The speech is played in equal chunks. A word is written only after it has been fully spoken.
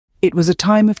It was a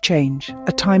time of change,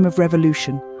 a time of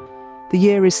revolution. The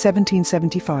year is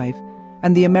 1775,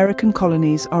 and the American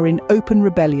colonies are in open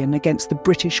rebellion against the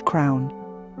British Crown.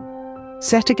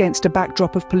 Set against a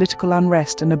backdrop of political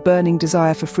unrest and a burning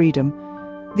desire for freedom,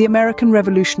 the American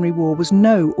Revolutionary War was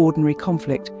no ordinary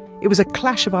conflict. It was a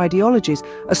clash of ideologies,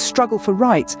 a struggle for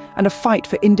rights, and a fight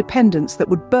for independence that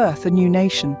would birth a new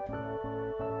nation.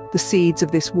 The seeds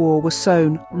of this war were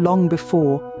sown long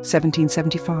before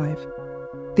 1775.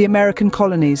 The American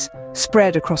colonies,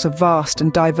 spread across a vast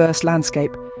and diverse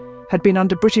landscape, had been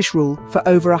under British rule for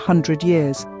over 100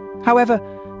 years. However,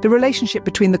 the relationship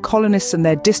between the colonists and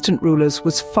their distant rulers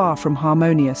was far from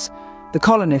harmonious. The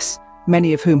colonists,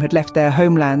 many of whom had left their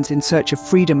homelands in search of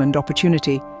freedom and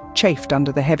opportunity, chafed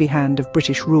under the heavy hand of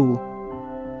British rule.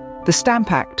 The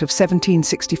Stamp Act of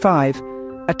 1765,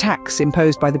 a tax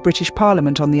imposed by the British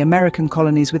Parliament on the American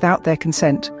colonies without their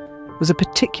consent, was a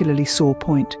particularly sore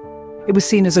point. It was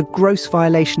seen as a gross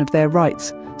violation of their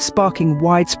rights, sparking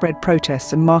widespread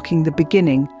protests and marking the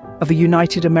beginning of a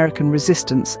united American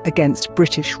resistance against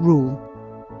British rule.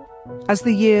 As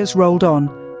the years rolled on,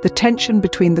 the tension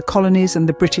between the colonies and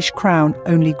the British Crown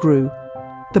only grew.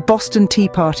 The Boston Tea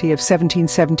Party of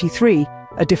 1773,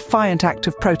 a defiant act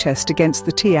of protest against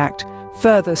the Tea Act,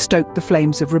 further stoked the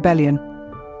flames of rebellion.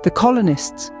 The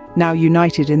colonists, now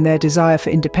united in their desire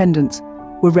for independence,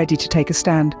 were ready to take a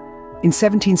stand. In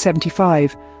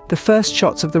 1775, the first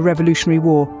shots of the Revolutionary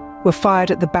War were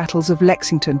fired at the battles of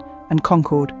Lexington and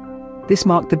Concord. This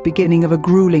marked the beginning of a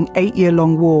grueling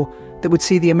 8-year-long war that would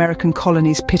see the American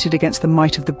colonies pitted against the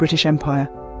might of the British Empire.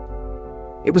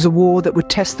 It was a war that would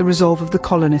test the resolve of the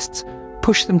colonists,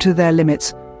 push them to their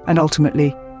limits, and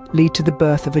ultimately lead to the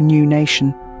birth of a new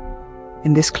nation.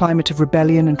 In this climate of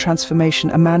rebellion and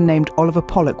transformation, a man named Oliver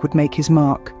Pollock would make his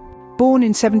mark. Born in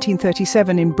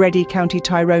 1737 in Bredy, County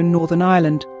Tyrone, Northern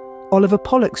Ireland, Oliver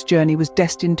Pollock's journey was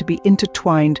destined to be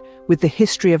intertwined with the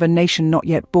history of a nation not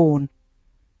yet born.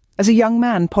 As a young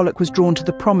man, Pollock was drawn to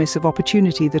the promise of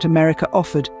opportunity that America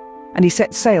offered, and he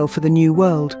set sail for the New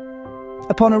World.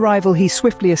 Upon arrival, he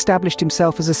swiftly established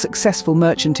himself as a successful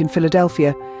merchant in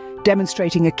Philadelphia,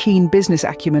 demonstrating a keen business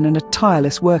acumen and a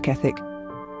tireless work ethic.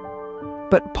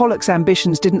 But Pollock's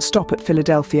ambitions didn't stop at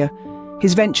Philadelphia.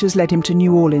 His ventures led him to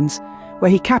New Orleans, where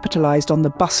he capitalized on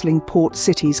the bustling port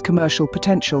city's commercial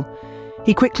potential.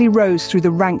 He quickly rose through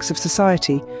the ranks of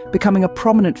society, becoming a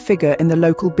prominent figure in the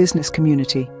local business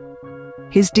community.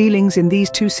 His dealings in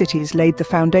these two cities laid the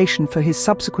foundation for his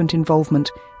subsequent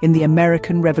involvement in the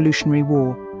American Revolutionary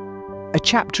War, a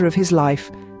chapter of his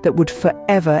life that would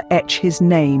forever etch his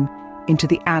name into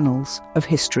the annals of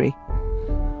history.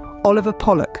 Oliver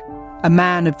Pollock, a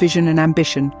man of vision and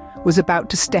ambition, was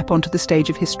about to step onto the stage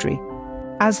of history.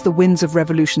 As the winds of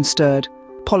revolution stirred,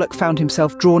 Pollock found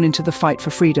himself drawn into the fight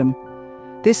for freedom.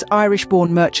 This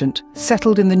Irish-born merchant,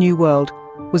 settled in the New World,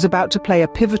 was about to play a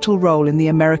pivotal role in the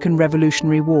American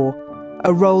Revolutionary War,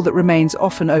 a role that remains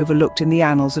often overlooked in the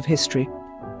annals of history.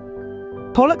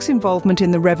 Pollock's involvement in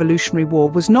the Revolutionary War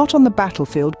was not on the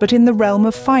battlefield, but in the realm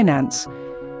of finance.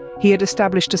 He had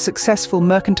established a successful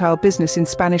mercantile business in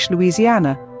Spanish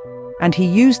Louisiana, and he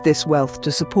used this wealth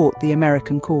to support the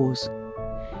American cause.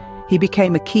 He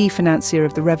became a key financier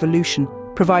of the Revolution,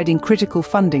 providing critical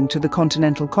funding to the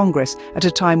Continental Congress at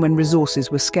a time when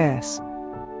resources were scarce.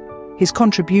 His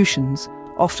contributions,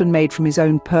 often made from his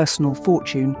own personal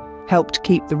fortune, helped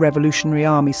keep the Revolutionary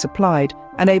Army supplied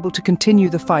and able to continue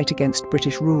the fight against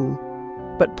British rule.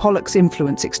 But Pollock's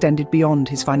influence extended beyond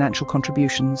his financial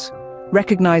contributions.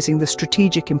 Recognizing the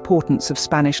strategic importance of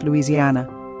Spanish Louisiana,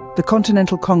 the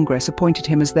Continental Congress appointed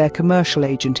him as their commercial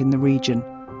agent in the region.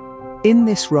 In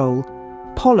this role,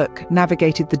 Pollock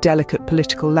navigated the delicate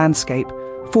political landscape,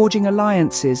 forging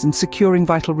alliances and securing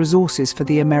vital resources for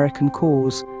the American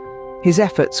cause. His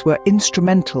efforts were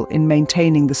instrumental in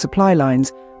maintaining the supply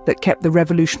lines that kept the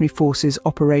revolutionary forces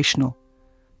operational.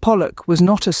 Pollock was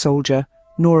not a soldier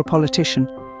nor a politician.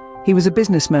 He was a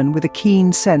businessman with a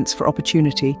keen sense for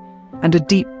opportunity and a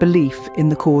deep belief in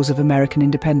the cause of American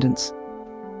independence.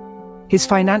 His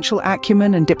financial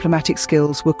acumen and diplomatic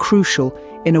skills were crucial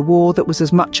in a war that was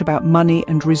as much about money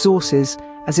and resources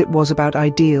as it was about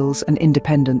ideals and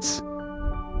independence.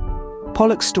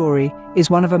 Pollock's story is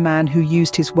one of a man who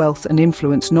used his wealth and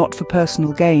influence not for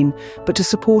personal gain, but to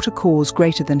support a cause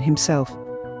greater than himself.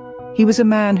 He was a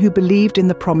man who believed in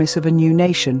the promise of a new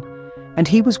nation, and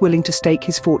he was willing to stake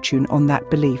his fortune on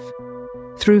that belief.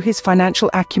 Through his financial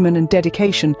acumen and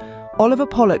dedication, Oliver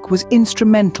Pollock was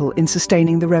instrumental in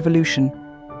sustaining the revolution.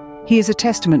 He is a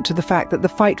testament to the fact that the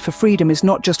fight for freedom is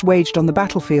not just waged on the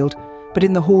battlefield, but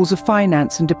in the halls of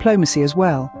finance and diplomacy as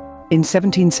well. In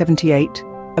 1778,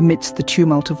 amidst the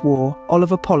tumult of war,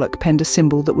 Oliver Pollock penned a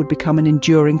symbol that would become an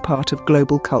enduring part of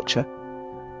global culture.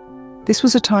 This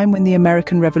was a time when the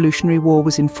American Revolutionary War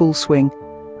was in full swing,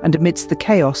 and amidst the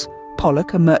chaos,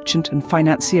 Pollock, a merchant and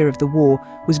financier of the war,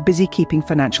 was busy keeping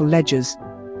financial ledgers.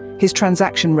 His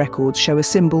transaction records show a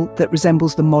symbol that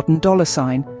resembles the modern dollar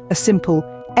sign, a simple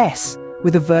S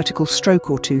with a vertical stroke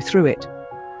or two through it.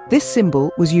 This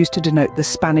symbol was used to denote the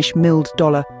Spanish milled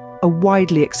dollar, a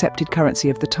widely accepted currency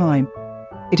of the time.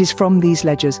 It is from these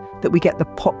ledgers that we get the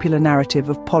popular narrative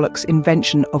of Pollock's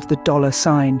invention of the dollar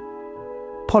sign.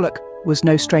 Pollock was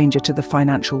no stranger to the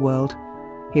financial world.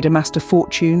 He had amassed a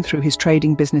fortune through his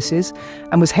trading businesses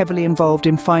and was heavily involved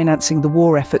in financing the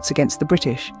war efforts against the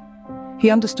British. He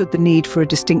understood the need for a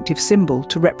distinctive symbol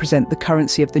to represent the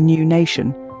currency of the new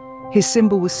nation. His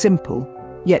symbol was simple,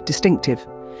 yet distinctive.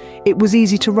 It was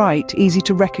easy to write, easy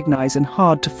to recognise, and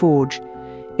hard to forge.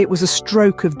 It was a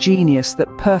stroke of genius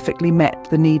that perfectly met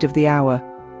the need of the hour.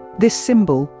 This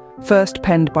symbol, first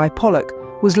penned by Pollock,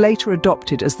 was later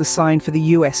adopted as the sign for the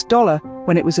US dollar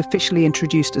when it was officially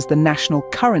introduced as the national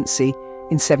currency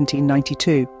in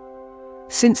 1792.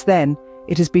 Since then,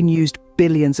 it has been used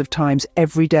billions of times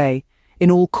every day,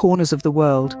 in all corners of the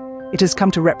world. It has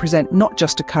come to represent not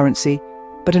just a currency,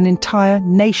 but an entire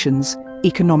nation's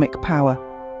economic power.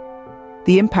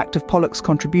 The impact of Pollock's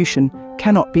contribution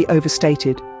cannot be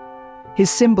overstated. His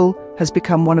symbol has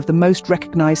become one of the most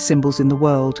recognized symbols in the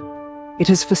world. It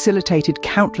has facilitated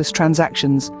countless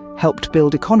transactions, helped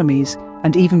build economies,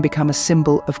 and even become a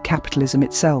symbol of capitalism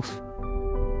itself.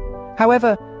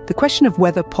 However, the question of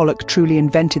whether Pollock truly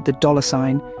invented the dollar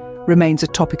sign remains a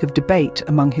topic of debate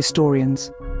among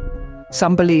historians.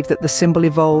 Some believe that the symbol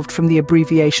evolved from the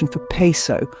abbreviation for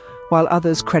peso, while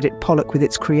others credit Pollock with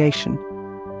its creation.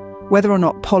 Whether or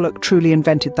not Pollock truly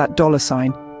invented that dollar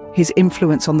sign, his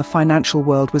influence on the financial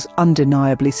world was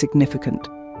undeniably significant.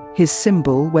 His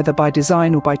symbol, whether by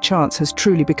design or by chance, has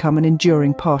truly become an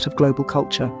enduring part of global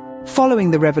culture.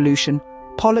 Following the revolution,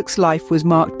 Pollock's life was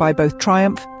marked by both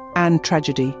triumph and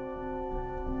tragedy.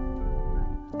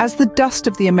 As the dust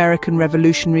of the American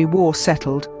Revolutionary War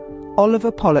settled,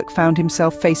 Oliver Pollock found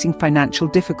himself facing financial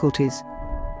difficulties.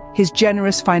 His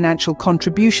generous financial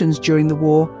contributions during the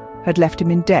war had left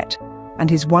him in debt, and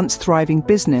his once thriving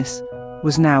business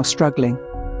was now struggling.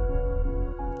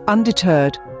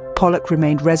 Undeterred, Pollock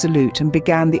remained resolute and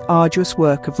began the arduous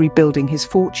work of rebuilding his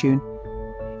fortune.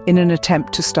 In an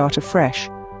attempt to start afresh,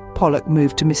 Pollock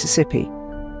moved to Mississippi.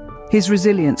 His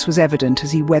resilience was evident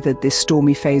as he weathered this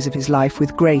stormy phase of his life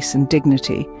with grace and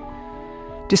dignity.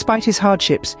 Despite his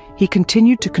hardships, he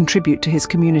continued to contribute to his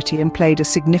community and played a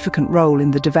significant role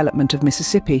in the development of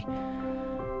Mississippi.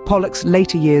 Pollock's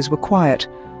later years were quiet,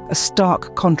 a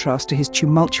stark contrast to his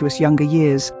tumultuous younger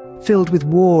years, filled with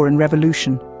war and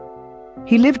revolution.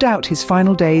 He lived out his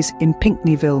final days in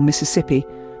Pinckneyville, Mississippi,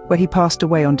 where he passed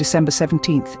away on December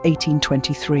 17,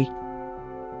 1823.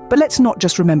 But let's not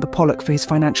just remember Pollock for his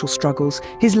financial struggles.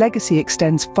 His legacy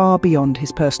extends far beyond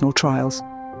his personal trials.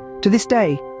 To this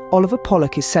day, Oliver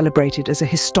Pollock is celebrated as a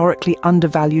historically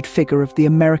undervalued figure of the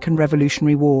American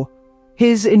Revolutionary War.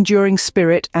 His enduring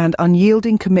spirit and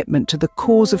unyielding commitment to the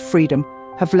cause of freedom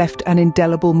have left an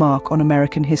indelible mark on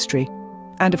American history.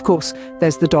 And of course,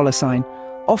 there's the dollar sign.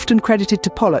 Often credited to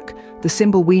Pollock, the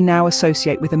symbol we now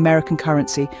associate with American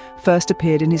currency first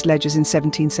appeared in his ledgers in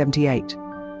 1778.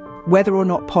 Whether or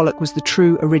not Pollock was the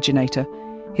true originator,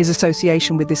 his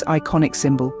association with this iconic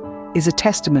symbol is a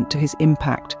testament to his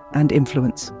impact and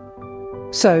influence.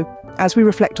 So, as we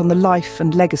reflect on the life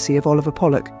and legacy of Oliver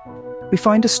Pollock, we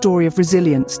find a story of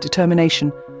resilience,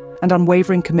 determination, and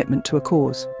unwavering commitment to a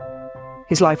cause.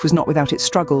 His life was not without its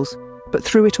struggles, but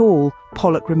through it all,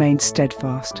 Pollock remained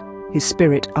steadfast, his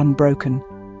spirit unbroken.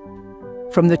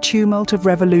 From the tumult of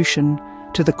revolution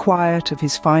to the quiet of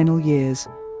his final years,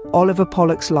 Oliver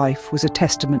Pollock's life was a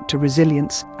testament to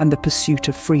resilience and the pursuit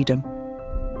of freedom.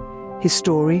 His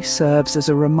story serves as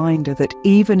a reminder that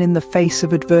even in the face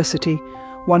of adversity,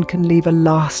 one can leave a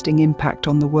lasting impact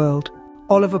on the world.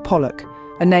 Oliver Pollock,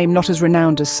 a name not as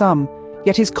renowned as some,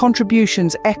 yet his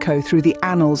contributions echo through the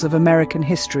annals of American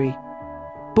history.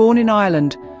 Born in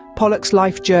Ireland, Pollock's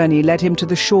life journey led him to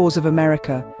the shores of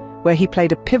America, where he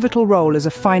played a pivotal role as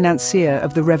a financier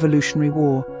of the Revolutionary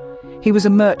War. He was a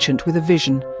merchant with a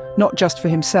vision, not just for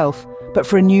himself, but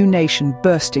for a new nation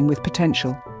bursting with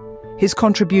potential. His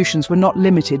contributions were not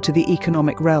limited to the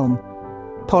economic realm.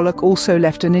 Pollock also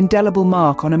left an indelible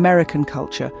mark on American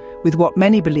culture, with what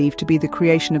many believe to be the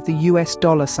creation of the US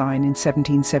dollar sign in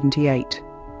 1778.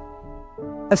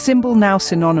 A symbol now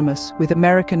synonymous with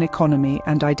American economy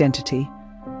and identity.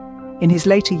 In his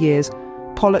later years,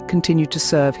 Pollock continued to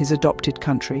serve his adopted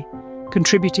country,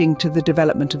 contributing to the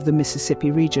development of the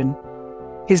Mississippi region.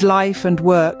 His life and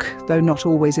work, though not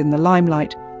always in the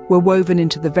limelight, were woven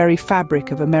into the very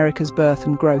fabric of America's birth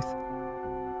and growth.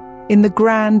 In the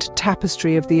grand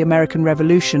tapestry of the American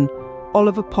Revolution,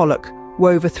 Oliver Pollock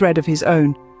wove a thread of his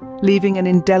own, leaving an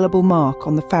indelible mark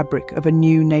on the fabric of a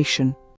new nation.